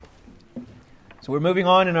So we're moving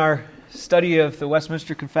on in our study of the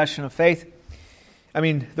Westminster Confession of Faith.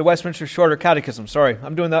 The Westminster Shorter Catechism. Sorry,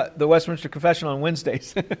 I'm doing the Westminster Confession on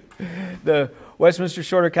Wednesdays. The Westminster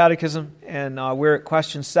Shorter Catechism, and we're at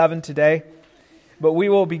question 7 today. But we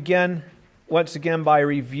will begin once again by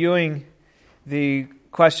reviewing the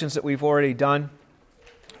questions that we've already done.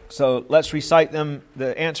 So let's recite them,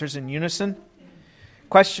 the answers in unison.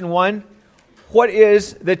 Question 1, what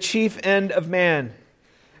is the chief end of man?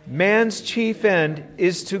 Man's chief end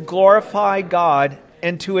is to glorify God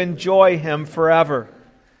and to enjoy Him forever.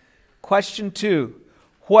 Question 2,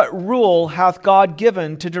 what rule hath God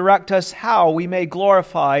given to direct us how we may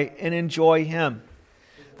glorify and enjoy Him?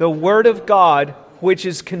 The Word of God, which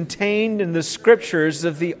is contained in the Scriptures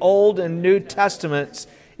of the Old and New Testaments,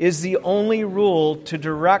 is the only rule to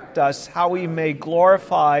direct us how we may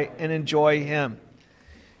glorify and enjoy Him.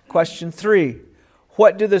 Question 3,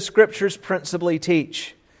 what do the Scriptures principally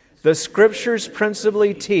teach? The Scriptures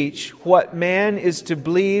principally teach what man is to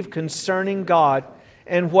believe concerning God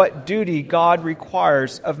and what duty God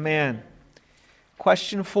requires of man.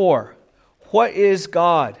 Question 4, what is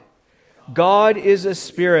God? God is a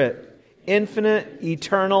spirit, infinite,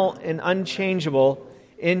 eternal, and unchangeable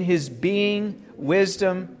in His being,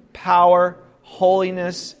 wisdom, power,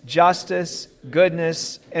 holiness, justice,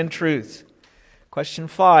 goodness, and truth. Question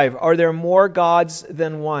 5, are there more gods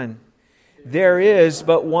than one? There is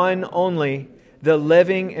but one only, the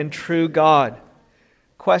living and true God.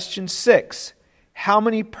 Question 6, how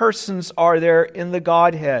many persons are there in the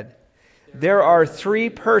Godhead? There are 3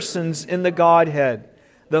 persons in the Godhead,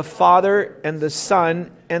 the Father and the Son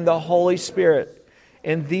and the Holy Spirit.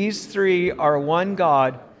 And these 3 are one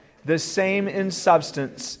God, the same in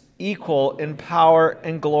substance, equal in power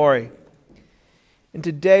and glory. And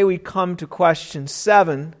today we come to question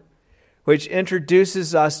 7, which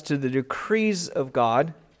introduces us to the decrees of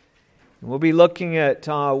God. We'll be looking at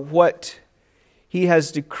what He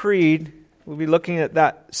has decreed. We'll be looking at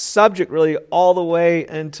that subject really all the way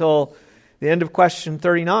until the end of question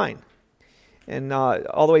 39, and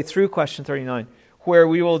all the way through question 39, where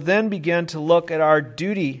we will then begin to look at our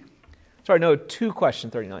duty. To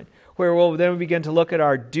question 39, where we'll then begin to look at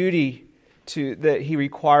our duty that He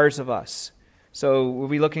requires of us. So we'll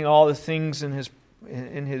be looking at all the things in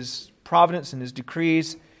His providence and His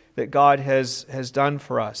decrees that God has done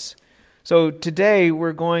for us. So today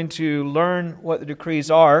we're going to learn what the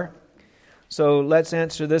decrees are. So let's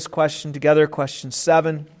answer this question together, question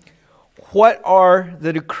 7. What are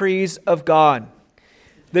the decrees of God?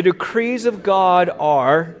 The decrees of God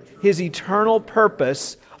are His eternal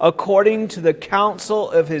purpose according to the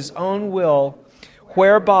counsel of His own will,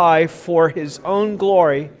 whereby for His own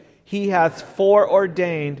glory He hath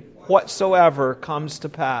foreordained whatsoever comes to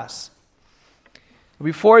pass.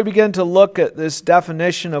 Before we begin to look at this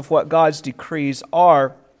definition of what God's decrees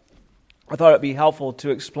are, I thought it would be helpful to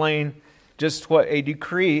explain just what a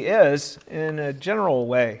decree is in a general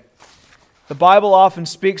way. The Bible often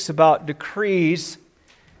speaks about decrees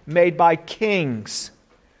made by kings.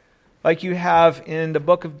 Like you have in the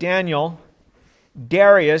book of Daniel,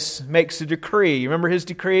 Darius makes a decree. You remember his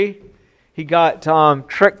decree? He got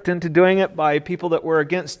tricked into doing it by people that were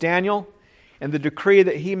against Daniel. And the decree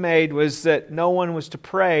that he made was that no one was to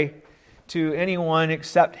pray to anyone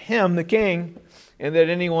except him, the king, and that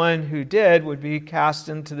anyone who did would be cast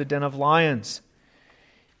into the den of lions.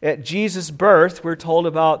 At Jesus' birth, we're told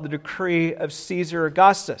about the decree of Caesar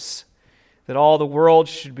Augustus, that all the world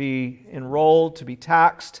should be enrolled to be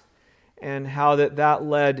taxed, and how that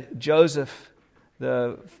led Joseph,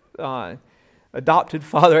 the adopted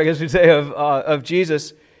father, I guess we'd say, of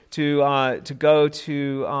Jesus, to go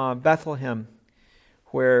to Bethlehem,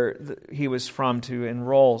 where he was from, to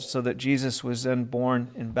enroll, so that Jesus was then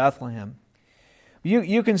born in Bethlehem.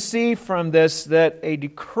 You can see from this that a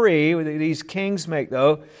decree that these kings make,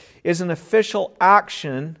 though, is an official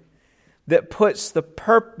action that puts the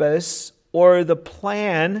purpose or the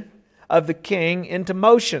plan of the king into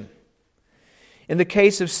motion. In the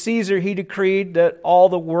case of Caesar, he decreed that all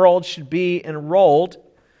the world should be enrolled.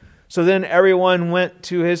 So then everyone went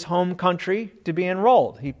to his home country to be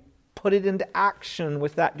enrolled. He put it into action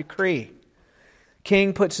with that decree.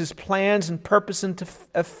 King puts his plans and purpose into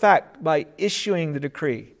effect by issuing the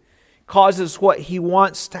decree. Causes what he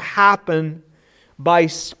wants to happen by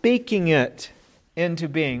speaking it into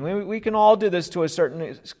being. We can all do this to a certain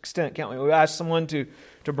extent, can't we? We ask someone to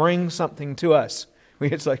bring something to us.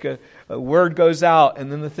 It's like a word goes out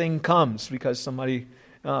and then the thing comes because somebody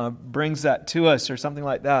brings that to us or something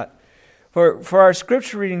like that. For our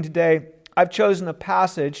scripture reading today, I've chosen a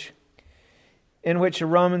passage in which a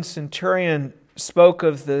Roman centurion spoke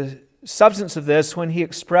of the substance of this when he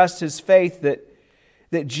expressed his faith that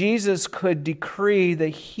that Jesus could decree the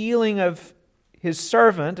healing of his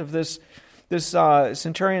servant, of this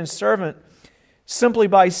centurion's servant, simply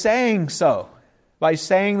by saying so, by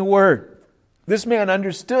saying the word. This man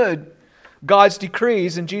understood God's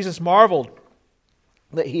decrees, and Jesus marveled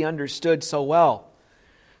that he understood so well,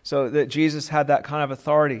 so that Jesus had that kind of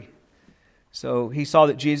authority. So he saw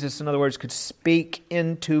that Jesus, in other words, could speak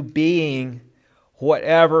into being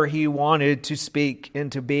whatever he wanted to speak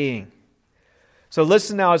into being. So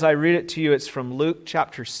listen now as I read it to you. It's from Luke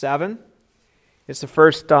chapter 7. It's the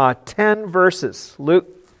first 10 verses.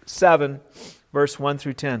 Luke 7, verse 1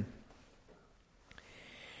 through 10.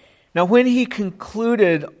 Now when he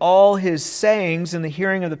concluded all his sayings in the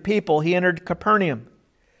hearing of the people, he entered Capernaum.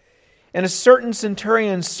 And a certain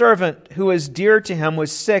centurion's servant who was dear to him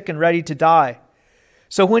was sick and ready to die.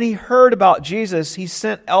 So when he heard about Jesus, he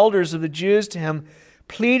sent elders of the Jews to him,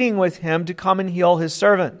 pleading with him to come and heal his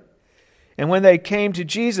servant. And when they came to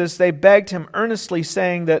Jesus, they begged him earnestly,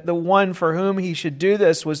 saying that the one for whom he should do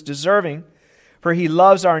this was deserving, for he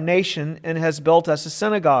loves our nation and has built us a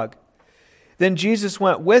synagogue. Then Jesus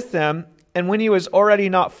went with them, and when he was already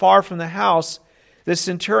not far from the house, the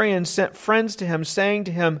centurion sent friends to him, saying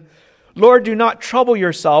to him, Lord, do not trouble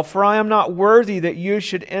yourself, for I am not worthy that you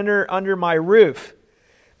should enter under my roof.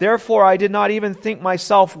 Therefore I did not even think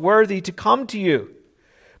myself worthy to come to you.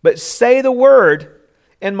 But say the word,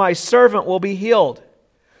 and my servant will be healed.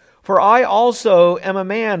 For I also am a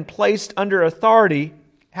man placed under authority,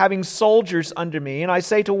 having soldiers under me. And I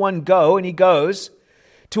say to one, go, and he goes.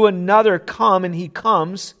 To another, come, and he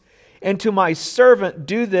comes. And to my servant,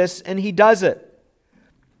 do this, and he does it.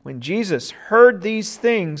 When Jesus heard these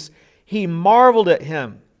things, he marveled at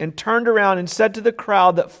him and turned around and said to the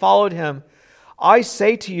crowd that followed him, I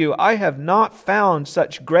say to you, I have not found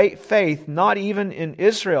such great faith, not even in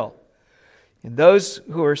Israel. And those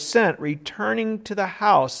who were sent, returning to the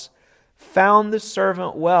house, found the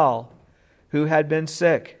servant well, who had been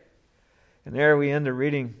sick. And there we end the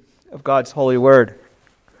reading of God's holy word.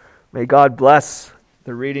 May God bless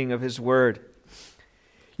the reading of his word.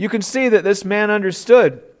 You can see that this man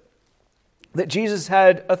understood that Jesus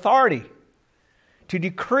had authority to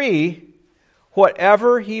decree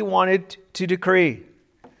whatever he wanted to decree.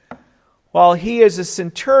 While he as a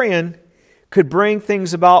centurion could bring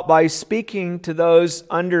things about by speaking to those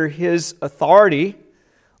under his authority,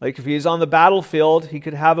 like if he's on the battlefield, he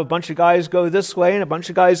could have a bunch of guys go this way and a bunch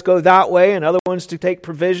of guys go that way and other ones to take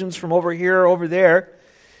provisions from over here or over there.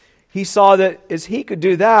 He saw that as he could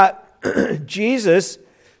do that, Jesus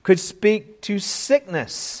could speak to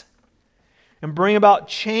sickness and bring about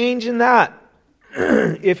change in that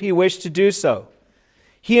if he wished to do so.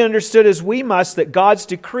 He understood, as we must, that God's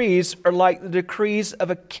decrees are like the decrees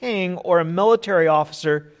of a king or a military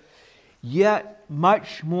officer, yet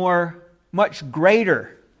much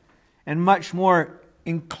greater and much more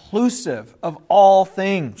inclusive of all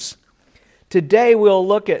things. Today we'll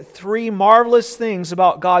look at three marvelous things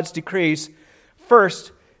about God's decrees.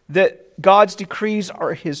 First, that God's decrees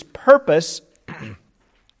are his purpose.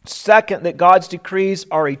 Second, that God's decrees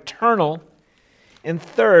are eternal. And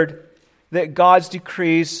third, that God's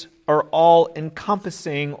decrees are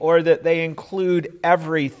all-encompassing, or that they include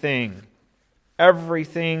everything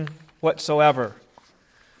whatsoever.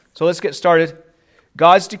 So let's get started.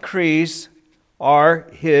 God's decrees are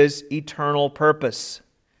his eternal purpose.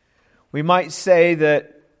 We might say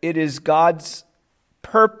that it is God's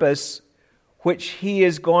purpose which he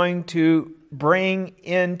is going to bring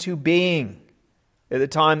into being at the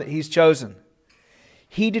time that he's chosen.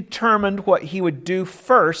 He determined what he would do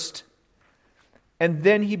first, and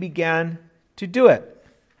then he began to do it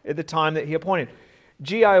at the time that he appointed.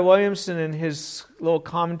 G.I. Williamson, in his little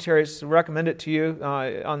commentaries, recommend it to you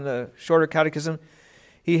on the Shorter Catechism.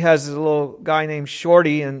 He has a little guy named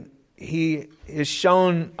Shorty, and he is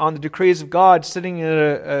shown on the decrees of God sitting at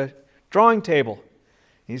a drawing table.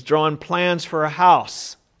 He's drawing plans for a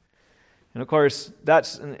house. And of course,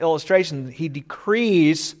 that's an illustration. He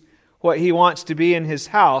decrees what he wants to be in his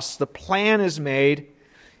house. The plan is made,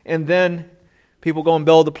 and then people go and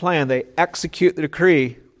build the plan. They execute the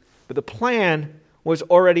decree, but the plan was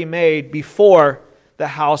already made before the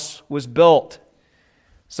house was built.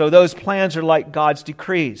 So those plans are like God's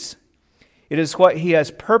decrees. It is what he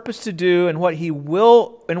has purposed to do and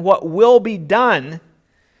what will be done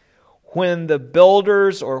when the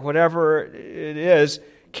builders or whatever it is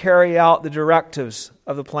carry out the directives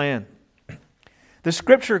of the plan. The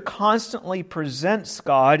Scripture constantly presents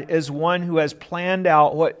God as one who has planned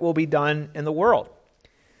out what will be done in the world.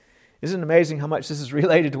 Isn't it amazing how much this is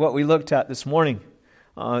related to what we looked at this morning?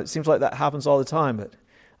 It seems like that happens all the time, but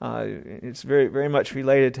It's very, very much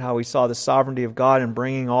related to how we saw the sovereignty of God in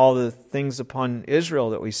bringing all the things upon Israel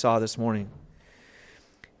that we saw this morning.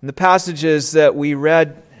 In the passages that we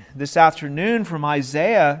read this afternoon from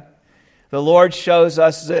Isaiah, the Lord shows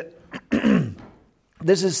us that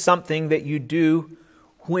this is something that you do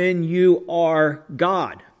when you are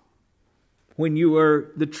God, when you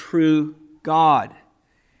are the true God,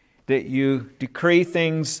 that you decree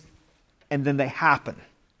things and then they happen.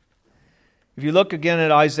 If you look again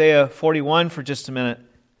at Isaiah 41 for just a minute,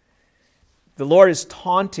 the Lord is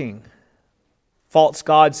taunting false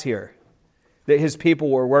gods here that His people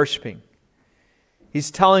were worshiping.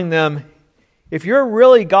 He's telling them, if you're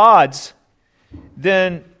really gods,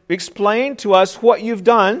 then explain to us what you've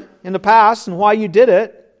done in the past and why you did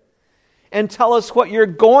it, and tell us what you're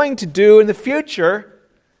going to do in the future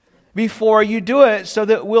before you do it so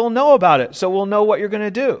that we'll know about it, so we'll know what you're going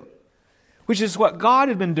to do, which is what God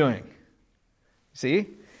had been doing. See?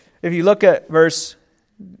 If you look at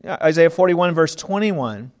Isaiah 41, verse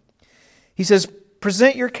 21, he says,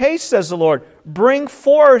 present your case, says the Lord. Bring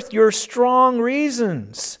forth your strong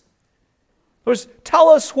reasons. Tell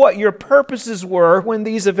us what your purposes were when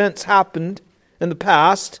these events happened in the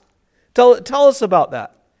past. Tell us about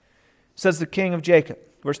that, says the King of Jacob.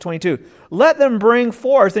 Verse 22, let them bring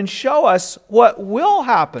forth and show us what will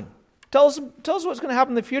happen. Tell us what's going to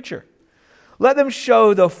happen in the future. Let them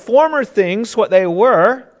show the former things what they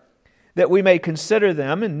were, that we may consider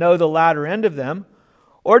them and know the latter end of them,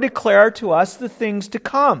 or declare to us the things to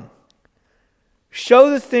come.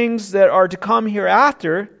 Show the things that are to come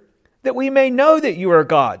hereafter, that we may know that you are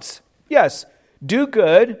gods. Yes, do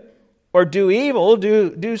good or do evil,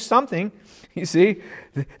 do something, you see,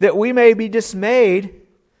 that we may be dismayed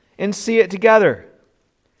and see it together.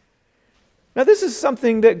 Now, this is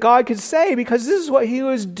something that God could say because this is what He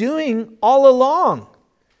was doing all along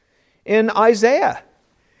in Isaiah.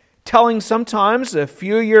 Telling sometimes a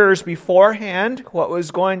few years beforehand what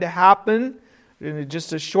was going to happen in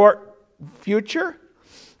just a short future,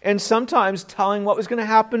 and sometimes telling what was going to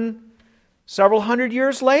happen several hundred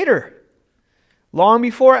years later, long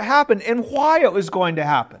before it happened, and why it was going to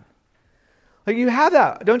happen. Like you have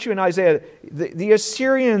that, don't you, in Isaiah? The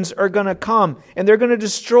Assyrians are going to come, and they're going to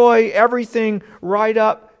destroy everything right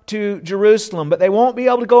up to Jerusalem, but they won't be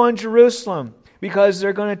able to go in Jerusalem because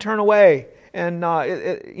they're going to turn away. And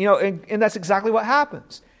and that's exactly what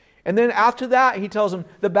happens. And then after that, he tells them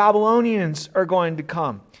the Babylonians are going to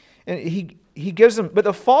come. And he gives them, but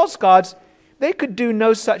the false gods, they could do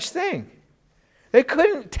no such thing. They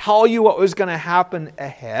couldn't tell you what was going to happen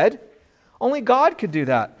ahead. Only God could do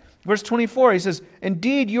that. Verse 24, he says,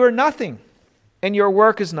 indeed, you are nothing, and your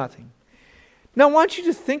work is nothing. Now, I want you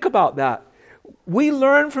to think about that. We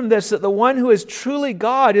learn from this that the one who is truly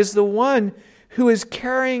God is the one who is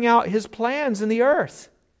carrying out His plans in the earth.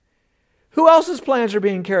 Who else's plans are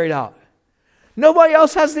being carried out? Nobody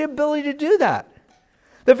else has the ability to do that.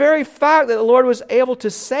 The very fact that the Lord was able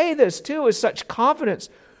to say this too with such confidence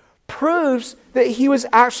proves that He was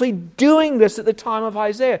actually doing this at the time of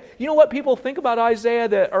Isaiah. You know what people think about Isaiah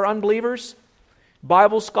that are unbelievers?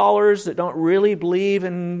 Bible scholars that don't really believe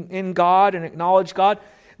in God and acknowledge God.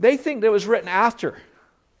 They think that it was written after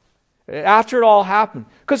it all happened.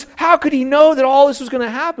 Because how could he know that all this was going to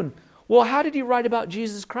happen? Well, how did he write about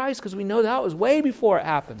Jesus Christ? Because we know that was way before it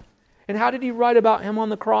happened. And how did he write about Him on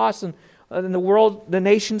the cross and the world, the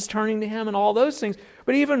nations turning to Him and all those things?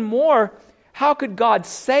 But even more, how could God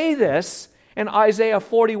say this in Isaiah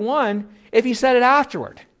 41 if He said it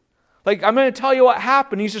afterward? Like, I'm going to tell you what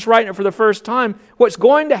happened. He's just writing it for the first time, what's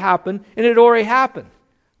going to happen, and it had already happened.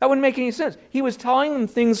 That wouldn't make any sense. He was telling them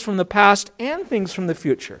things from the past and things from the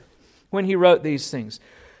future when He wrote these things.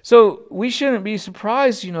 So we shouldn't be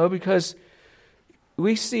surprised, because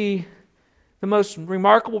we see the most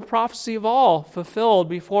remarkable prophecy of all fulfilled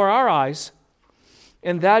before our eyes.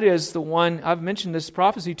 And that is the one, I've mentioned this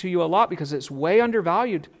prophecy to you a lot because it's way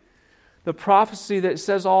undervalued. The prophecy that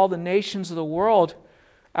says all the nations of the world,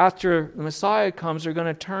 after the Messiah comes, are going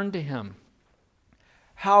to turn to Him.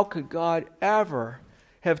 How could God ever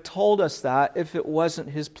have told us that if it wasn't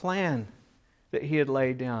His plan that He had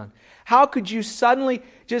laid down? How could you just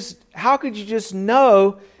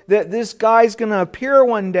know that this guy's going to appear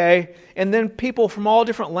one day and then people from all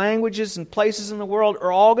different languages and places in the world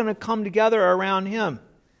are all going to come together around Him?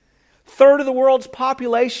 A third of the world's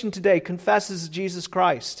population today confesses Jesus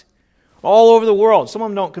Christ. All over the world. Some of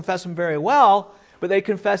them don't confess Him very well, but they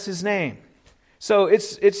confess His name. So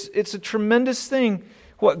it's a tremendous thing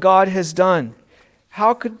what God has done.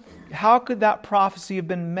 How could that prophecy have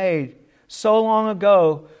been made so long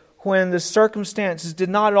ago when the circumstances did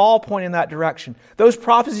not at all point in that direction. Those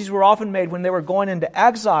prophecies were often made when they were going into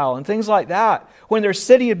exile and things like that, when their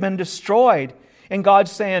city had been destroyed, and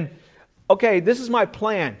God's saying, okay, this is my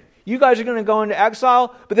plan. You guys are going to go into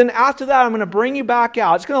exile, but then after that I'm going to bring you back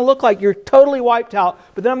out. It's going to look like you're totally wiped out,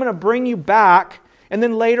 but then I'm going to bring you back, and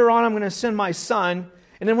then later on I'm going to send my Son,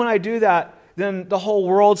 and then when I do that, then the whole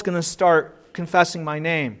world's going to start confessing my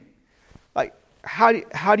name. Like, how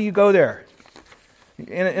do you go there?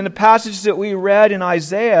 In the passage that we read in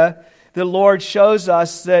Isaiah, the Lord shows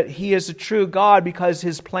us that He is a true God because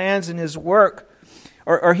His plans and His work,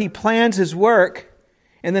 or He plans His work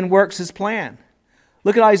and then works His plan.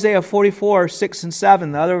 Look at Isaiah 44, 6 and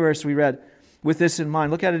 7, the other verse we read with this in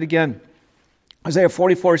mind. Look at it again. Isaiah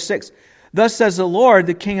 44, 6. Thus says the Lord,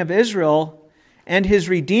 the King of Israel, and His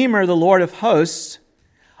Redeemer, the Lord of hosts,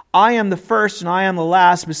 I am the first and I am the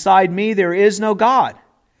last. Beside me there is no God.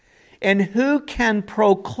 And who can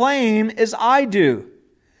proclaim as I do?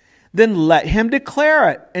 Then let him declare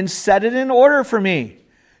it and set it in order for me.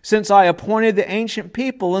 Since I appointed the ancient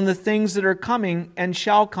people and the things that are coming and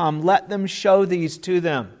shall come, let them show these to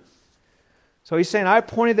them. So he's saying, I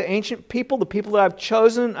appointed the ancient people, the people that I've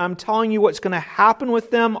chosen. I'm telling you what's going to happen with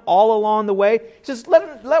them all along the way. He says,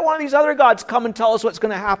 let one of these other gods come and tell us what's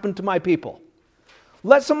going to happen to my people.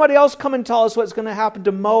 Let somebody else come and tell us what's going to happen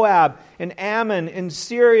to Moab and Ammon and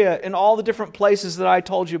Syria and all the different places that I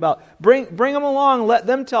told you about. Bring them along. Let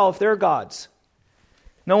them tell if they're gods.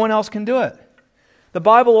 No one else can do it. The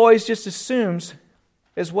Bible always just assumes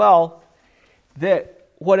as well that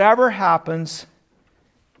whatever happens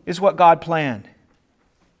is what God planned.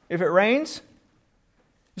 If it rains,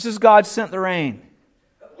 this is God sent the rain.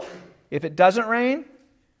 If it doesn't rain,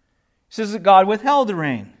 this is that God withheld the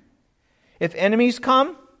rain. If enemies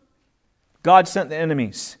come, God sent the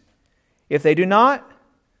enemies. If they do not,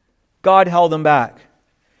 God held them back.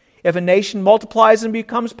 If a nation multiplies and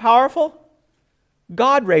becomes powerful,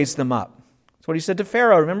 God raised them up. That's what He said to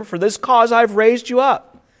Pharaoh. Remember, for this cause I've raised you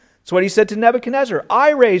up. That's what He said to Nebuchadnezzar. I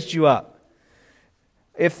raised you up.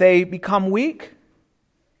 If they become weak,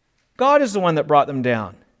 God is the one that brought them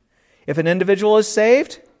down. If an individual is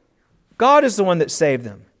saved, God is the one that saved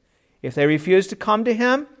them. If they refuse to come to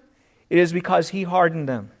Him, it is because He hardened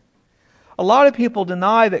them. A lot of people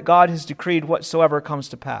deny that God has decreed whatsoever comes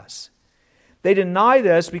to pass. They deny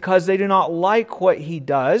this because they do not like what He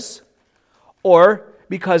does, or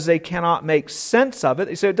because they cannot make sense of it.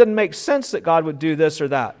 They say it doesn't make sense that God would do this or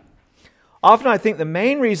that. Often I think the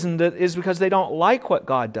main reason is because they don't like what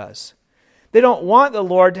God does. They don't want the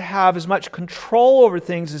Lord to have as much control over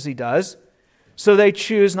things as He does, so they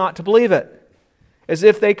choose not to believe it, as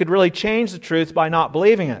if they could really change the truth by not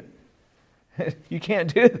believing it. You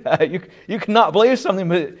can't do that. You cannot believe something,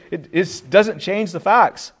 but it doesn't change the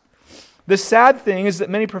facts. The sad thing is that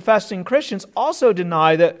many professing Christians also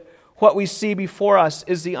deny that what we see before us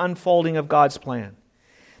is the unfolding of God's plan.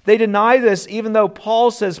 They deny this even though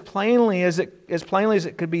Paul says plainly as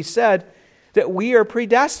it could be said that we are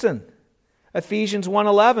predestined. Ephesians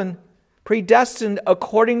 1:11, predestined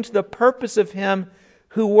according to the purpose of Him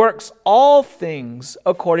who works all things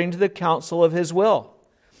according to the counsel of His will.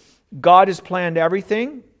 God has planned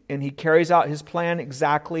everything, and He carries out His plan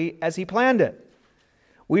exactly as He planned it.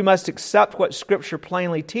 We must accept what Scripture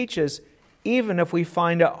plainly teaches, even if we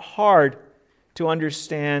find it hard to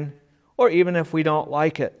understand, or even if we don't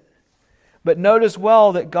like it. But notice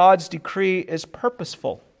well that God's decree is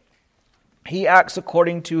purposeful. He acts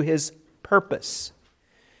according to His purpose.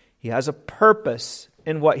 He has a purpose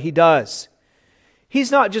in what He does.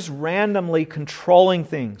 He's not just randomly controlling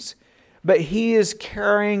things, but He is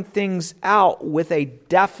carrying things out with a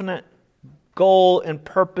definite goal and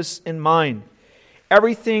purpose in mind.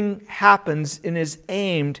 Everything happens and is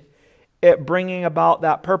aimed at bringing about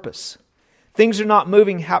that purpose. Things are not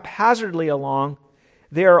moving haphazardly along.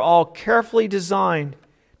 They are all carefully designed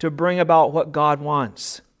to bring about what God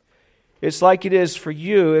wants. It's like it is for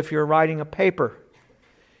you if you're writing a paper.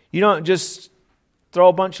 You don't just throw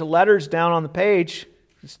a bunch of letters down on the page,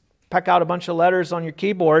 just peck out a bunch of letters on your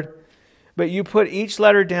keyboard, but you put each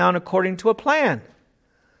letter down according to a plan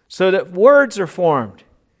so that words are formed.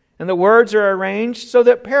 And the words are arranged so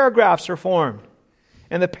that paragraphs are formed.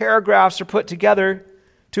 And the paragraphs are put together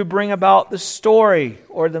to bring about the story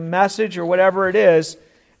or the message or whatever it is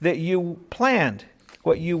that you planned,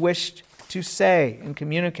 what you wished to say and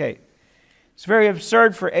communicate. It's very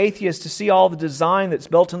absurd for atheists to see all the design that's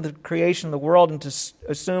built into the creation of the world and to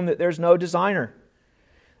assume that there's no designer.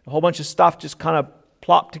 A whole bunch of stuff just kind of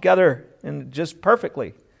plopped together and just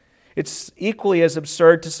perfectly. It's equally as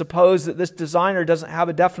absurd to suppose that this designer doesn't have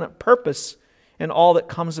a definite purpose in all that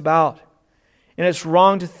comes about. And it's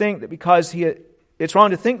wrong to think that because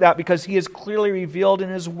He has clearly revealed in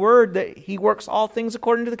His Word that He works all things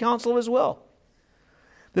according to the counsel of His will.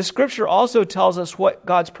 The Scripture also tells us what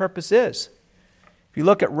God's purpose is. If you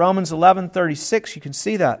look at Romans 11:36, you can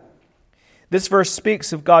see that. This verse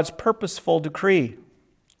speaks of God's purposeful decree.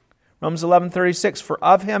 Romans 11:36, for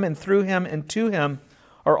of Him and through Him and to Him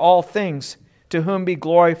are all things, to whom be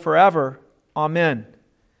glory forever. Amen.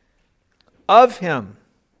 Of Him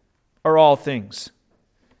are all things.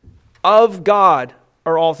 Of God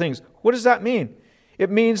are all things. What does that mean? It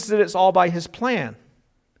means that it's all by His plan.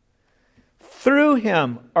 Through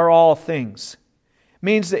Him are all things. It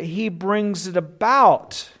means that He brings it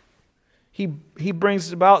about. He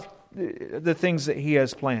brings about the things that He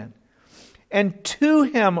has planned. And to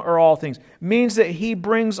Him are all things. It means that He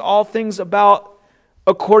brings all things about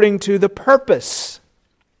according to the purpose.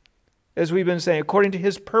 As we've been saying, according to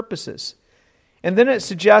His purposes. And then it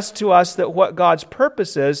suggests to us that what God's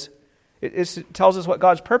purpose is, it tells us what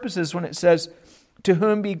God's purpose is when it says, to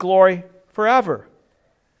whom be glory forever.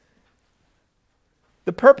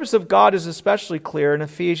 The purpose of God is especially clear in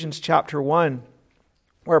Ephesians chapter 1,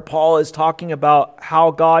 where Paul is talking about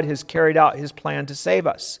how God has carried out His plan to save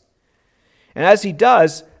us. And as he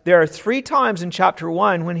does, there are 3 times in chapter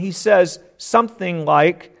 1 when he says something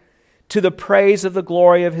like, to the praise of the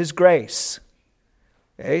glory of His grace.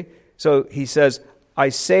 Okay? So he says, I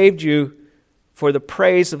saved you for the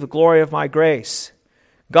praise of the glory of my grace.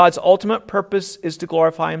 God's ultimate purpose is to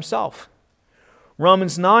glorify Himself.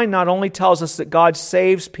 Romans 9 not only tells us that God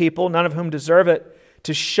saves people, none of whom deserve it,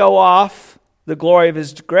 to show off the glory of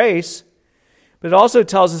His grace, but it also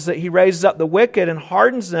tells us that He raises up the wicked and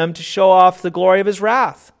hardens them to show off the glory of His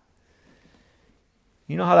wrath.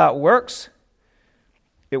 You know how that works?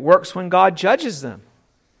 It works when God judges them.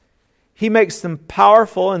 He makes them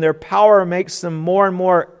powerful, and their power makes them more and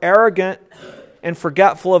more arrogant and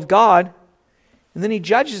forgetful of God. And then He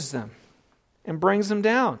judges them and brings them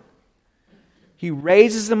down. He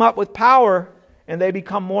raises them up with power, and they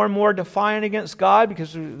become more and more defiant against God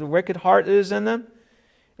because of the wicked heart that is in them.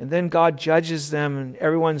 And then God judges them, and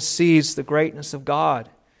everyone sees the greatness of God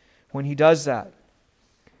when He does that.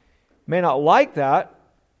 You may not like that.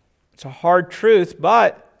 It's a hard truth,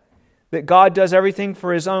 but that God does everything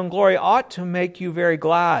for His own glory ought to make you very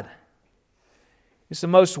glad. It's the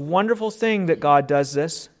most wonderful thing that God does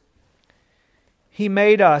this. He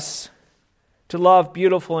made us to love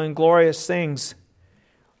beautiful and glorious things.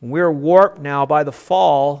 We're warped now by the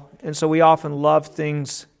fall, and so we often love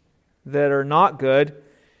things that are not good,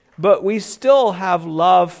 but we still have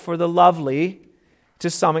love for the lovely to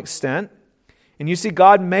some extent. And you see,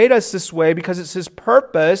 God made us this way because it's His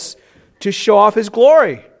purpose to show off His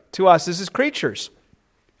glory to us as His creatures.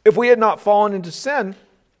 If we had not fallen into sin,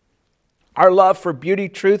 our love for beauty,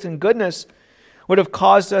 truth, and goodness would have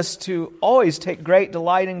caused us to always take great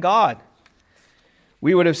delight in God.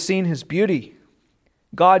 We would have seen His beauty.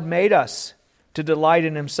 God made us to delight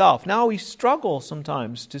in Himself. Now we struggle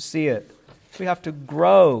sometimes to see it. We have to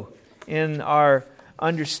grow in our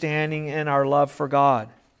understanding and our love for God.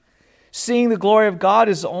 Seeing the glory of God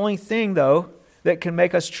is the only thing, though, that can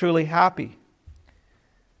make us truly happy.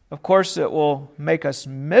 Of course, it will make us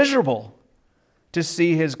miserable to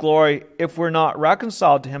see His glory if we're not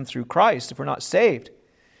reconciled to Him through Christ, if we're not saved.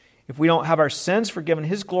 If we don't have our sins forgiven,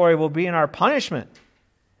 His glory will be in our punishment.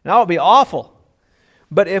 And that will be awful.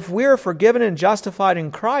 But if we're forgiven and justified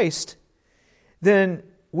in Christ, then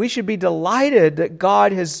we should be delighted that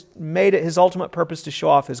God has made it His ultimate purpose to show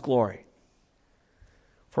off His glory.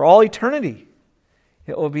 For all eternity,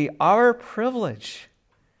 it will be our privilege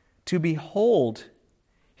to behold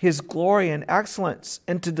His glory and excellence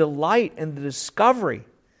and to delight in the discovery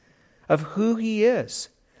of who He is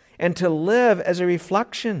and to live as a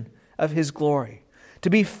reflection of His glory. To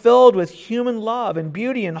be filled with human love and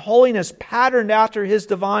beauty and holiness patterned after His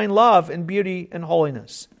divine love and beauty and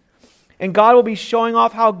holiness. And God will be showing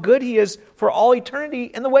off how good He is for all eternity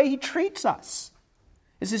in the way He treats us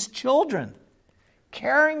as His children,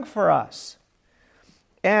 caring for us.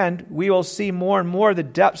 And we will see more and more the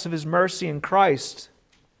depths of His mercy in Christ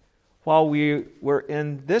while we were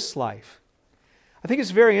in this life. I think it's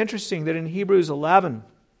very interesting that in Hebrews 11,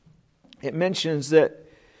 it mentions that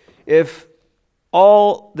if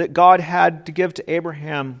all that God had to give to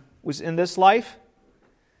Abraham was in this life,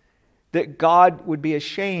 that God would be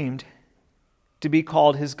ashamed to be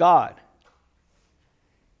called his God.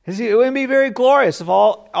 It would be very glorious if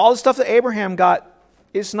all the stuff that Abraham got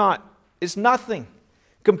is nothing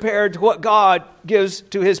compared to what God gives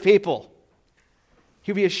to His people.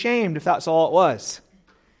 He'd be ashamed if that's all it was.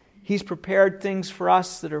 He's prepared things for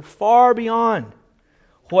us that are far beyond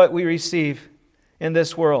what we receive in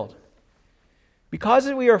this world.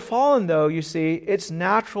 Because we are fallen, though, you see, it's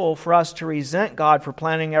natural for us to resent God for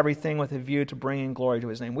planning everything with a view to bringing glory to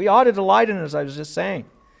His name. We ought to delight in it, as I was just saying.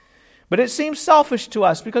 But it seems selfish to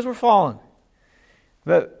us because we're fallen.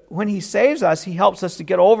 But when He saves us, He helps us to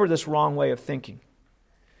get over this wrong way of thinking.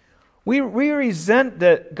 We resent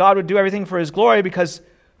that God would do everything for His glory because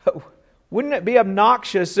wouldn't it be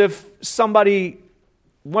obnoxious if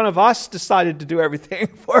one of us decided to do everything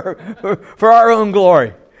for our own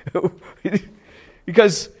glory?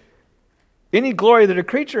 Because any glory that a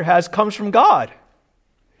creature has comes from God.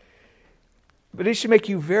 But it should make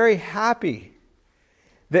you very happy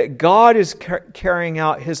that God is carrying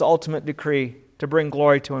out His ultimate decree to bring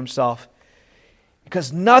glory to Himself.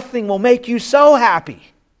 Because nothing will make you so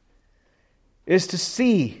happy is to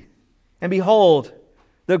see and behold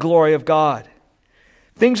the glory of God.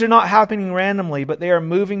 Things are not happening randomly, but they are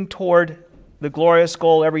moving toward the glorious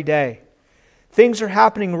goal every day. Things are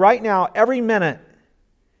happening right now, every minute,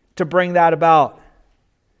 to bring that about.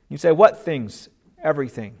 You say, what things?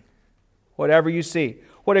 Everything. Whatever you see.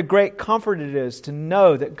 What a great comfort it is to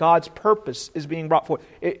know that God's purpose is being brought forth.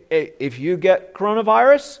 If you get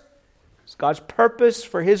coronavirus, it's God's purpose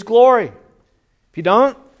for His glory. If you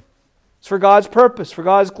don't, it's for God's purpose, for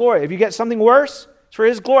God's glory. If you get something worse, it's for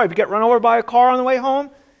His glory. If you get run over by a car on the way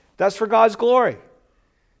home, that's for God's glory.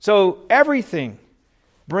 So everything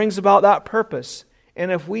brings about that purpose.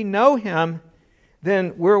 And if we know Him,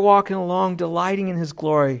 then we're walking along delighting in His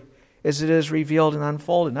glory as it is revealed and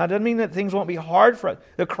unfolded. Now, it doesn't mean that things won't be hard for us.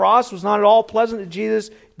 The cross was not at all pleasant to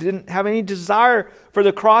Jesus. Didn't have any desire for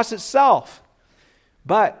the cross itself.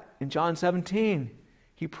 But in John 17,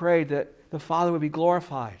 He prayed that the Father would be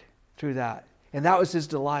glorified through that. And that was His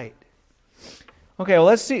delight. Okay, well,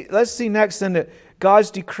 let's see next then that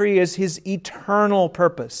God's decree is His eternal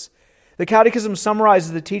purpose. The Catechism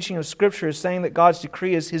summarizes the teaching of Scripture as saying that God's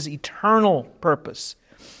decree is His eternal purpose.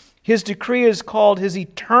 His decree is called His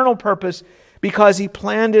eternal purpose because He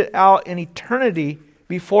planned it out in eternity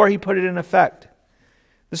before He put it in effect.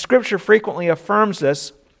 The Scripture frequently affirms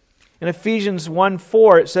this. In Ephesians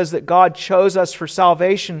 1:4, it says that God chose us for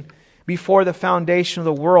salvation before the foundation of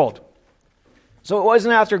the world. So it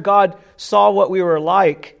wasn't after God saw what we were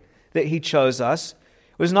like that He chose us.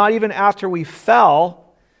 It was not even after we fell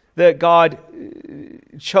that God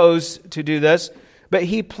chose to do this, but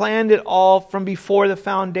He planned it all from before the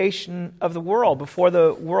foundation of the world, before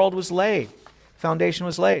the world was laid, foundation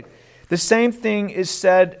was laid. The same thing is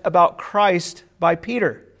said about Christ by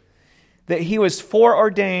Peter, that He was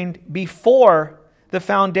foreordained before the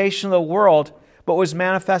foundation of the world, but was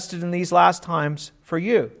manifested in these last times for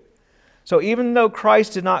you. So even though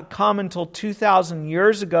Christ did not come until 2,000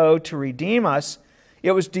 years ago to redeem us,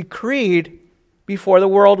 it was decreed before the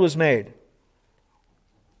world was made.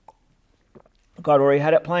 God already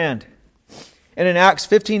had it planned. And in Acts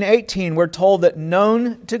 15:18, we're told that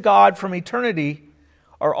known to God from eternity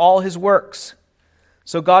are all His works.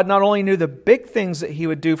 So God not only knew the big things that He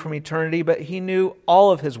would do from eternity, but He knew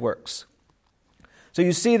all of His works. So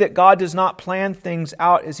you see that God does not plan things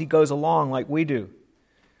out as He goes along like we do.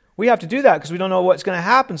 We have to do that because we don't know what's going to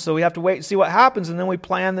happen, so we have to wait and see what happens, and then we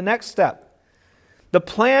plan the next step. The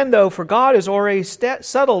plan, though, for God is already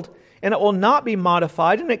settled, and it will not be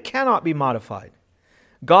modified, and it cannot be modified.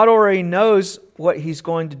 God already knows what He's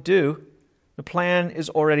going to do. The plan is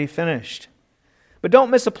already finished. But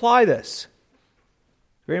don't misapply this.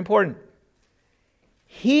 Very important.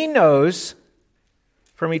 He knows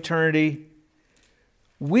from eternity.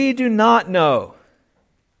 We do not know.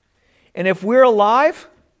 And if we're alive,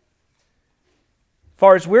 as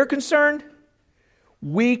far as we're concerned,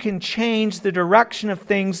 we can change the direction of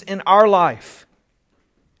things in our life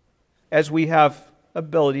as we have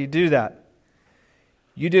ability to do that.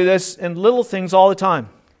 You do this in little things all the time.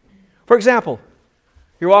 For example,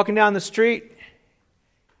 you're walking down the street,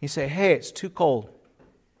 you say, hey, it's too cold.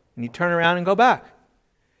 And you turn around and go back.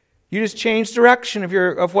 You just changed direction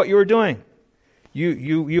of what you were doing.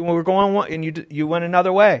 You were going one, and you went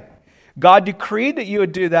another way. God decreed that you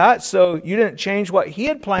would do that, so you didn't change what He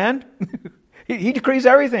had planned. He decrees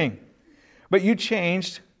everything. But you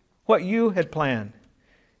changed what you had planned.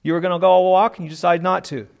 You were going to go a walk and you decided not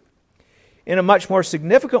to. In a much more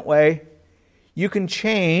significant way, you can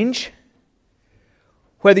change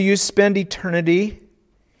whether you spend eternity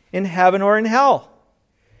in heaven or in hell.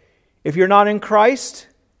 If you're not in Christ,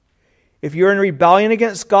 if you're in rebellion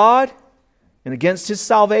against God and against His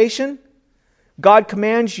salvation, God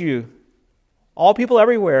commands you, all people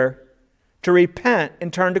everywhere, to repent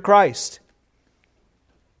and turn to Christ.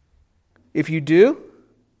 If you do,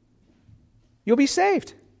 you'll be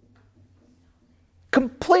saved.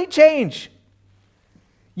 Complete change.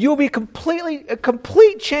 you'll be a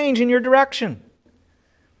complete change in your direction.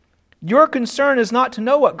 Your concern is not to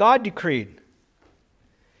know what God decreed.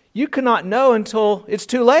 You cannot know until it's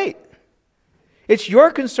too late. It's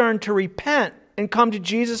your concern to repent and come to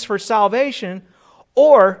Jesus for salvation,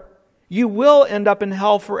 or you will end up in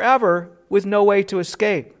hell forever with no way to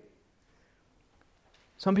escape.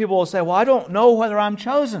 Some people will say, well, I don't know whether I'm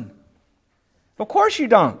chosen. Of course you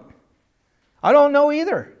don't. I don't know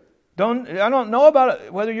either. I don't know about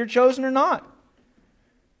it, whether you're chosen or not.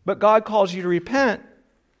 But God calls you to repent,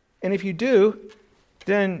 and if you do,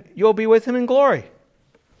 then you'll be with Him in glory.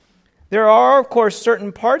 There are, of course,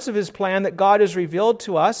 certain parts of His plan that God has revealed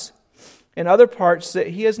to us, and other parts that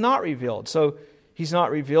He has not revealed. So He's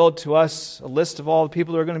not revealed to us a list of all the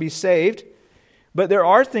people who are going to be saved, but there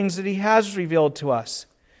are things that He has revealed to us.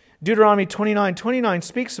 Deuteronomy 29:29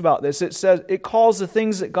 speaks about this. It says, it calls the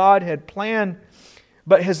things that God had planned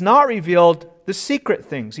but has not revealed the secret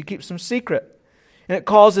things. He keeps them secret. And it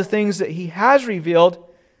calls the things that He has revealed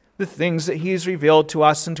the things that He has revealed to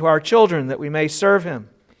us and to our children, that we may serve Him.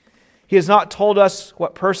 He has not told us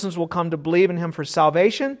what persons will come to believe in Him for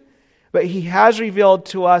salvation, but He has revealed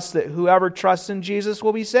to us that whoever trusts in Jesus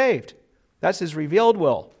will be saved. That's His revealed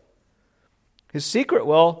will. His secret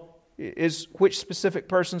will is which specific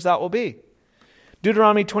persons that will be.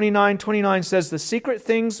 Deuteronomy 29:29 says, the secret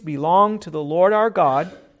things belong to the Lord our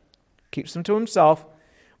God, keeps them to Himself,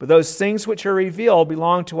 but those things which are revealed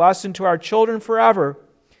belong to us and to our children forever,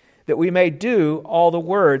 that we may do all the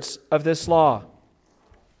words of this law.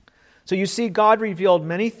 So you see, God revealed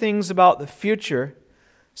many things about the future,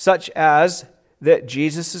 such as that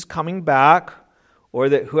Jesus is coming back, or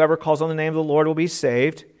that whoever calls on the name of the Lord will be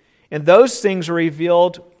saved. And those things are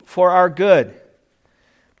revealed for our good.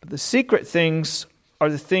 But the secret things are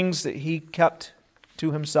the things that He kept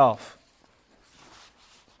to Himself.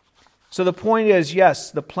 So the point is,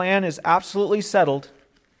 yes, the plan is absolutely settled,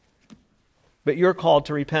 but you're called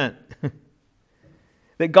to repent.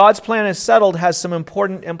 That God's plan is settled has some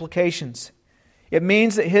important implications. It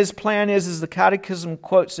means that His plan is, as the Catechism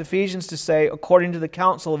quotes Ephesians to say, according to the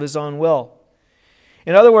counsel of His own will.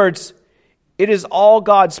 In other words, it is all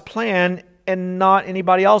God's plan and not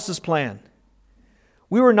anybody else's plan.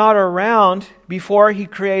 We were not around before He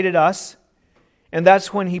created us, and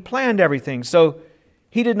that's when He planned everything. So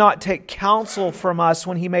He did not take counsel from us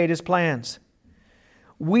when He made His plans.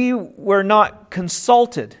 We were not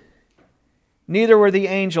consulted. Neither were the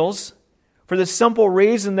angels, for the simple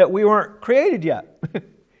reason that we weren't created yet.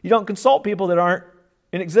 You don't consult people that aren't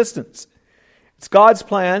in existence. It's God's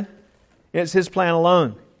plan, and it's His plan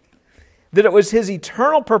alone. That it was His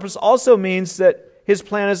eternal purpose also means that His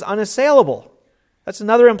plan is unassailable. That's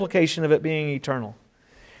another implication of it being eternal.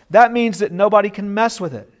 That means that nobody can mess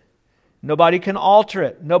with it. Nobody can alter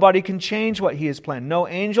it. Nobody can change what He has planned. No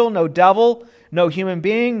angel, no devil, no human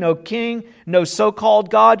being, no king, no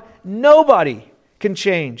so-called God. Nobody can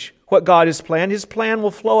change what God has planned. His plan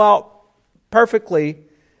will flow out perfectly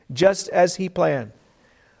just as He planned.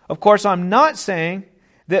 Of course, I'm not saying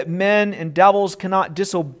that men and devils cannot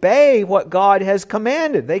disobey what God has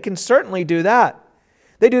commanded. They can certainly do that.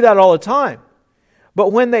 They do that all the time.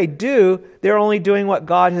 But when they do, they're only doing what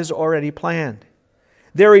God has already planned.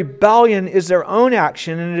 Their rebellion is their own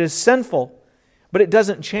action, and it is sinful, but it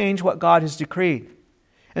doesn't change what God has decreed.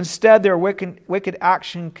 Instead, their wicked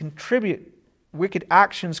actions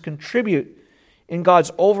contribute in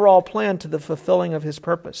God's overall plan to the fulfilling of His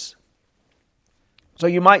purpose. So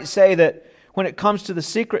you might say that when it comes to the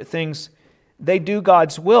secret things, they do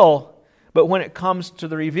God's will, but when it comes to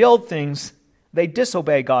the revealed things, they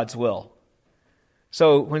disobey God's will.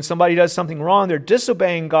 So when somebody does something wrong, they're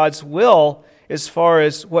disobeying God's will as far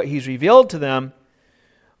as what He's revealed to them,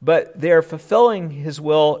 but they're fulfilling His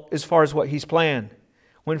will as far as what He's planned.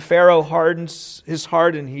 When Pharaoh hardens his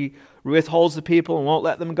heart and he withholds the people and won't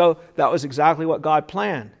let them go, that was exactly what God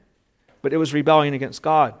planned. But it was rebellion against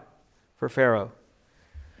God for Pharaoh.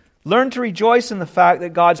 Learn to rejoice in the fact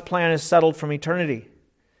that God's plan is settled from eternity.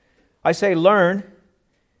 I say learn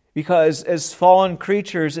because as fallen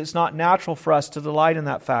creatures, it's not natural for us to delight in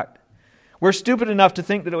that fact. We're stupid enough to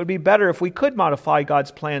think that it would be better if we could modify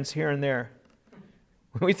God's plans here and there.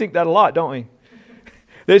 We think that a lot, don't we?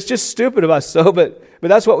 It's just stupid of us, but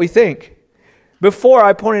that's what we think. Before,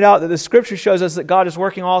 I pointed out that the Scripture shows us that God is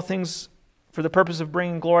working all things for the purpose of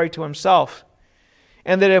bringing glory to Himself.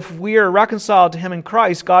 And that if we are reconciled to Him in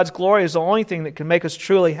Christ, God's glory is the only thing that can make us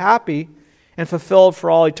truly happy and fulfilled for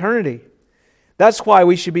all eternity. That's why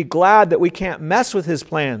we should be glad that we can't mess with His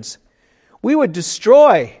plans. We would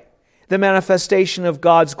destroy the manifestation of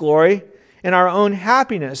God's glory and our own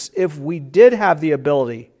happiness if we did have the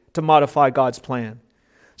ability to modify God's plan.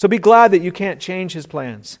 So be glad that you can't change His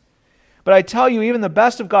plans. But I tell you, even the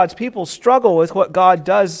best of God's people struggle with what God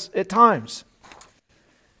does at times.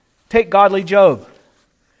 Take godly Job,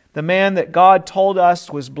 the man that God told us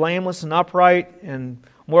was blameless and upright and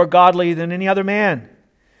more godly than any other man.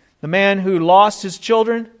 The man who lost his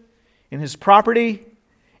children and his property,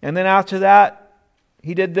 and then after that,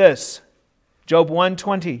 he did this. Job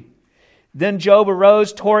 1:20. Then Job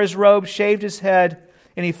arose, tore his robe, shaved his head,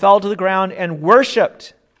 and he fell to the ground and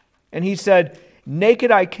worshipped. And he said,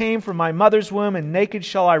 naked I came from my mother's womb, and naked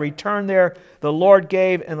shall I return there. The Lord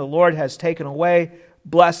gave, and the Lord has taken away.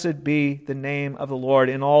 Blessed be the name of the Lord.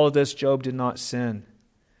 In all of this, Job did not sin.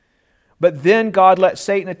 But then God let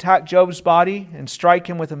Satan attack Job's body and strike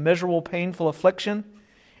him with a miserable, painful affliction.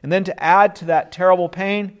 And then to add to that terrible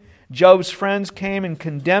pain, Job's friends came and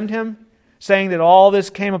condemned him, saying that all this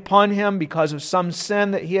came upon him because of some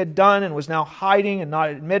sin that he had done and was now hiding and not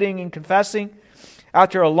admitting and confessing.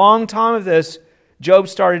 After a long time of this, Job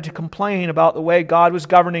started to complain about the way God was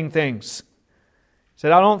governing things. He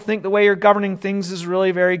said, I don't think the way you're governing things is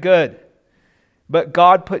really very good. But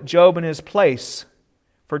God put Job in his place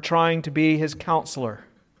for trying to be his counselor.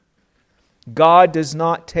 God does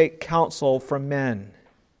not take counsel from men.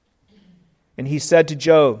 And he said to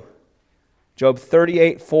Job, Job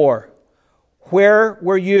 38:4, where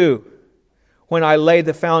were you when I laid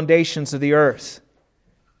the foundations of the earth?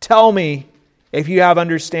 Tell me if you have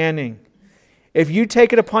understanding. If you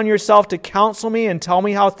take it upon yourself to counsel me and tell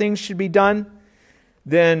me how things should be done,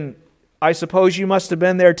 then I suppose you must have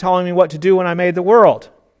been there telling me what to do when I made the world.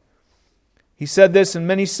 He said this and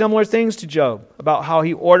many similar things to Job about how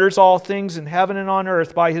he orders all things in heaven and on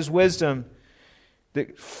earth by his wisdom,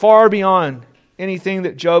 that far beyond anything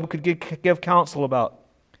that Job could give counsel about.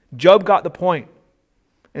 Job got the point,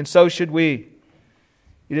 and so should we.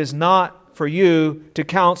 It is not for you to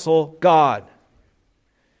counsel God.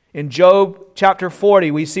 In Job chapter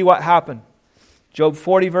 40, we see what happened. Job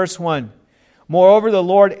 40 verse 1. Moreover, the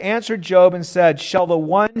Lord answered Job and said, shall the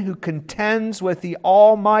one who contends with the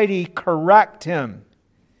Almighty correct him?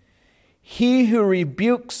 He who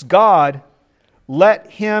rebukes God,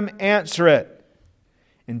 let him answer it.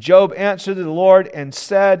 And Job answered the Lord and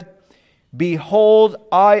said, behold,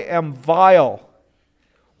 I am vile.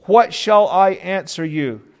 What shall I answer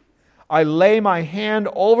you? I lay my hand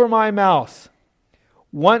over my mouth.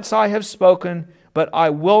 Once I have spoken, but I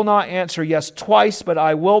will not answer. Yes, twice, but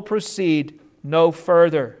I will proceed no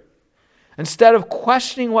further. Instead of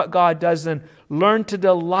questioning what God does, then learn to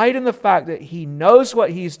delight in the fact that He knows what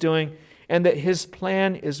He's doing and that His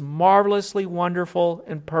plan is marvelously wonderful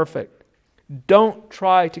and perfect. Don't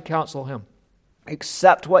try to counsel Him.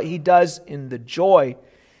 Accept what He does in the joy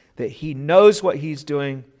that He knows what He's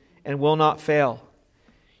doing and will not fail.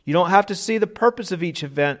 You don't have to see the purpose of each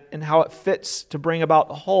event and how it fits to bring about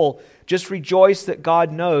the whole. Just rejoice that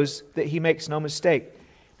God knows that He makes no mistake.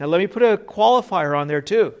 Now let me put a qualifier on there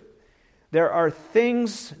too. There are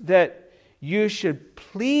things that you should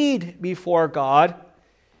plead before God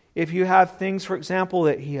if you have things, for example,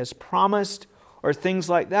 that He has promised or things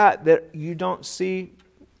like that that you don't see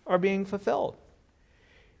are being fulfilled.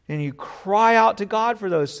 And you cry out to God for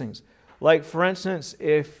those things. Like, for instance,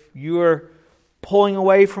 if you're pulling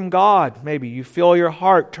away from God, maybe you feel your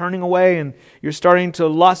heart turning away and you're starting to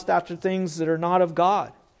lust after things that are not of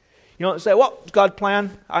God. You don't say, well, it's God's plan.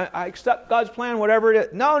 I accept God's plan, whatever it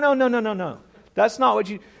is. No. That's not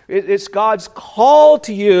what it's God's call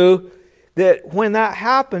to you that when that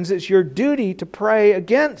happens, it's your duty to pray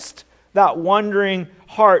against that wandering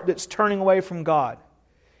heart that's turning away from God.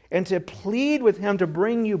 And to plead with Him to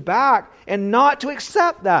bring you back and not to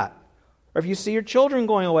accept that. Or if you see your children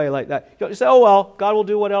going away like that, you don't say, oh, well, God will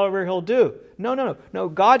do whatever He'll do. No,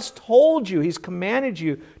 God's told you, He's commanded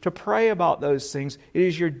you to pray about those things. It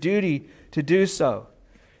is your duty to do so.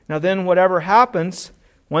 Now then, whatever happens,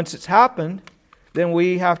 once it's happened, then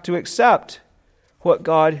we have to accept what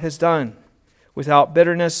God has done without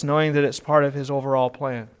bitterness, knowing that it's part of His overall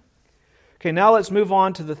plan. Okay, now let's move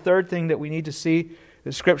on to the third thing that we need to see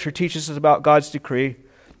that Scripture teaches us about God's decree.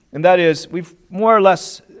 And that is, we've more or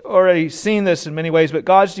less already seen this in many ways, but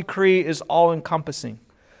God's decree is all-encompassing.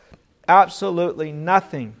 Absolutely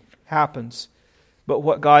nothing happens but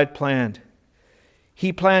what God planned.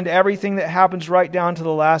 He planned everything that happens right down to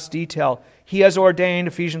the last detail. He has ordained,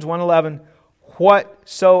 Ephesians 1:11,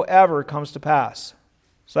 whatsoever comes to pass.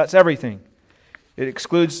 So that's everything. It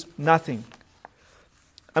excludes nothing.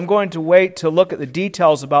 I'm going to wait to look at the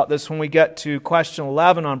details about this when we get to question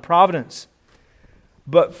 11 on providence.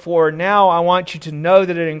 But for now, I want you to know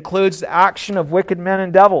that it includes the action of wicked men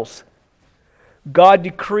and devils. God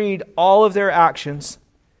decreed all of their actions,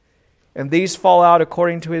 And these fall out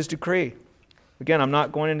according to His decree. Again, I'm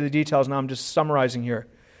not going into the details now, I'm just summarizing here.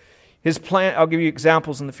 His plan, I'll give you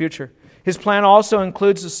examples in the future. His plan also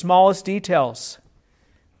includes the smallest details.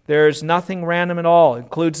 There's nothing random at all. It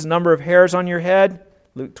includes the number of hairs on your head,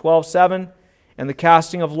 Luke 12:7, and the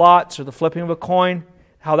casting of lots or the flipping of a coin,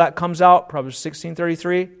 how that comes out, Proverbs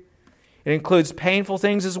 16:33. It includes painful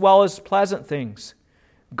things as well as pleasant things.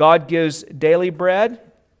 God gives daily bread,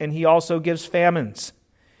 and He also gives famines.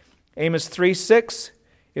 Amos 3:6,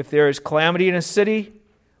 if there is calamity in a city,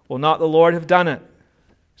 will not the Lord have done it?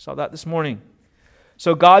 Saw that this morning.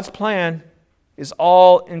 So God's plan is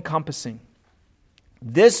all-encompassing.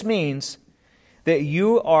 This means that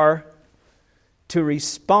you are to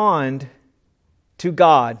respond to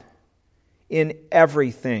God in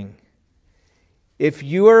everything. If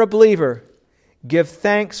you are a believer, give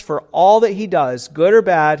thanks for all that He does, good or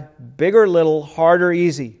bad, big or little, hard or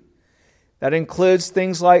easy. That includes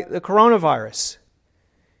things like the coronavirus.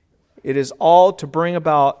 It is all to bring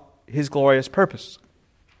about His glorious purpose.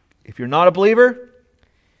 If you're not a believer,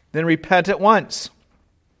 then repent at once.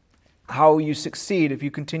 How will you succeed if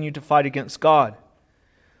you continue to fight against God?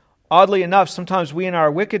 Oddly enough, sometimes we in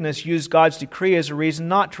our wickedness use God's decree as a reason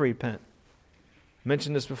not to repent. I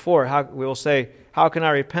mentioned this before. We will say, how can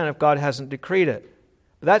I repent if God hasn't decreed it?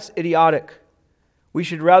 But that's idiotic. We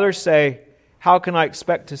should rather say, how can I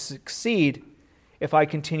expect to succeed if I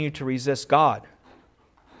continue to resist God?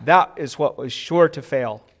 That is what was sure to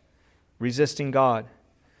fail, resisting God.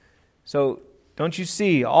 So, don't you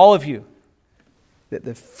see, all of you, that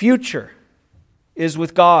the future is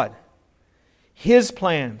with God? His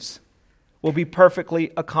plans will be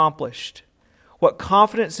perfectly accomplished. What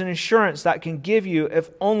confidence and assurance that can give you if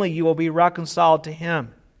only you will be reconciled to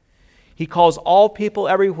Him. He calls all people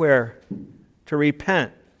everywhere to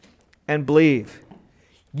repent and believe.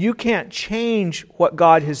 You can't change what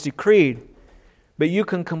God has decreed, but you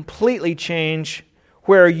can completely change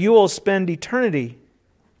where you will spend eternity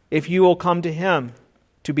if you will come to Him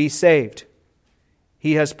to be saved.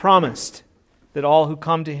 He has promised that all who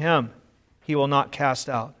come to Him, He will not cast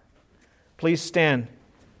out. Please stand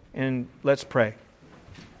and let's pray.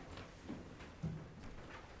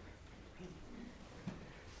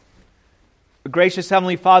 Gracious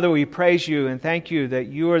Heavenly Father, we praise You and thank You that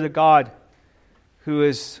You are the God who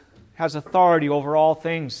has authority over all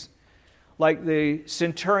things. Like the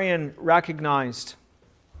centurion recognized,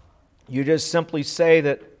 You just simply say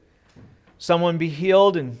that someone be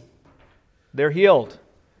healed and they're healed.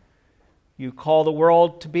 You call the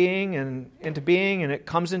world to being and into being, and it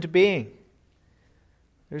comes into being.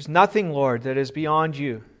 There's nothing, Lord, that is beyond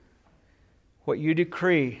You. What You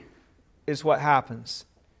decree is what happens.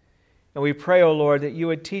 And we pray, O Lord, that You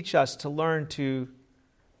would teach us to learn to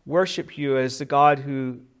worship You as the God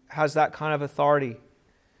who has that kind of authority.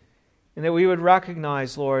 And that we would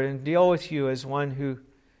recognize, Lord, and deal with You as one who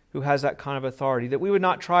has that kind of authority. That we would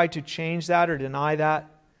not try to change that or deny that,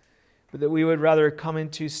 but that we would rather come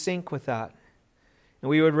into sync with that. And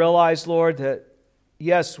we would realize, Lord, that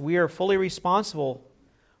yes, we are fully responsible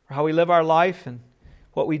for how we live our life and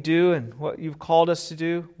what we do and what You've called us to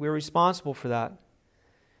do. We're responsible for that.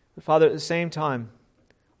 But Father, at the same time,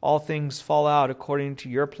 all things fall out according to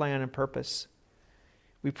Your plan and purpose.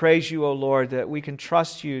 We praise You, O Lord, that we can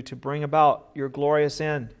trust You to bring about Your glorious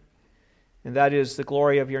end. And that is the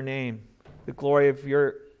glory of Your name, the glory of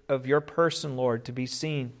your person, Lord, to be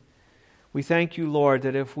seen. We thank You, Lord,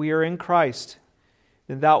 that if we are in Christ,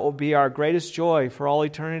 then that will be our greatest joy for all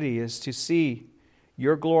eternity, is to see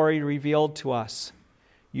Your glory revealed to us.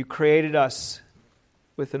 You created us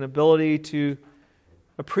with an ability to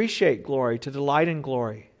appreciate glory, to delight in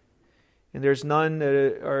glory. And there's none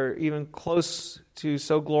that are even close to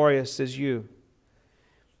so glorious as You.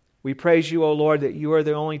 We praise You, O Lord, that You are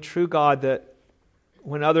the only true God, that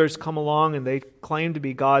when others come along and they claim to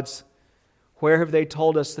be gods, where have they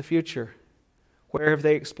told us the future? Where have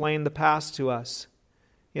they explained the past to us?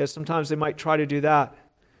 Yes, sometimes they might try to do that,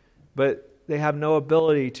 but they have no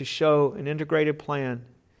ability to show an integrated plan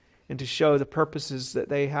and to show the purposes that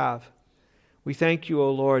they have. We thank You,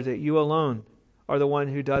 O Lord, that You alone are the one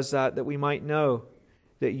who does that, that we might know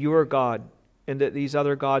that You are God and that these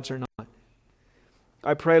other gods are not.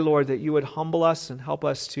 I pray, Lord, that You would humble us and help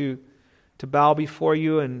us to bow before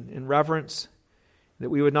You in reverence, that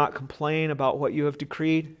we would not complain about what You have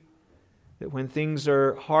decreed, that when things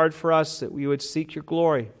are hard for us, that we would seek Your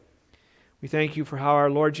glory. We thank You for how our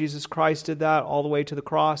Lord Jesus Christ did that all the way to the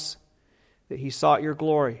cross, that He sought Your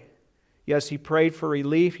glory. Yes, He prayed for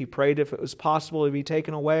relief. He prayed if it was possible to be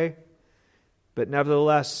taken away. But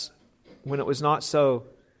nevertheless, when it was not so,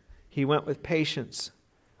 He went with patience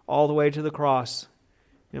all the way to the cross,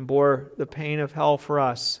 and bore the pain of hell for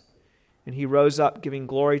us. And he rose up, giving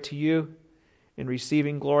glory to you and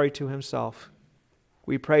receiving glory to himself.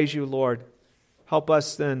 We praise you, Lord. Help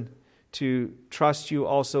us then to trust you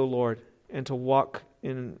also, Lord, and to walk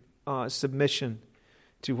in submission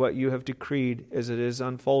to what you have decreed as it is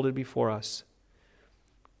unfolded before us.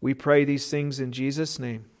 We pray these things in Jesus'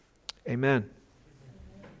 name. Amen.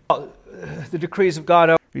 The decrees of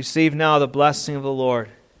God. Receive now the blessing of the Lord.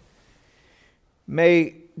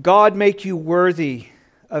 May God make you worthy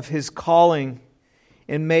of his calling,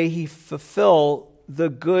 and may he fulfill the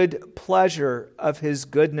good pleasure of his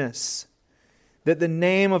goodness, that the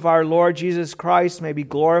name of our Lord Jesus Christ may be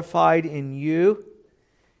glorified in you,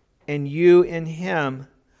 and you in him,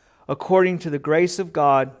 according to the grace of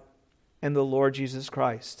God and the Lord Jesus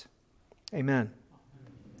Christ. Amen.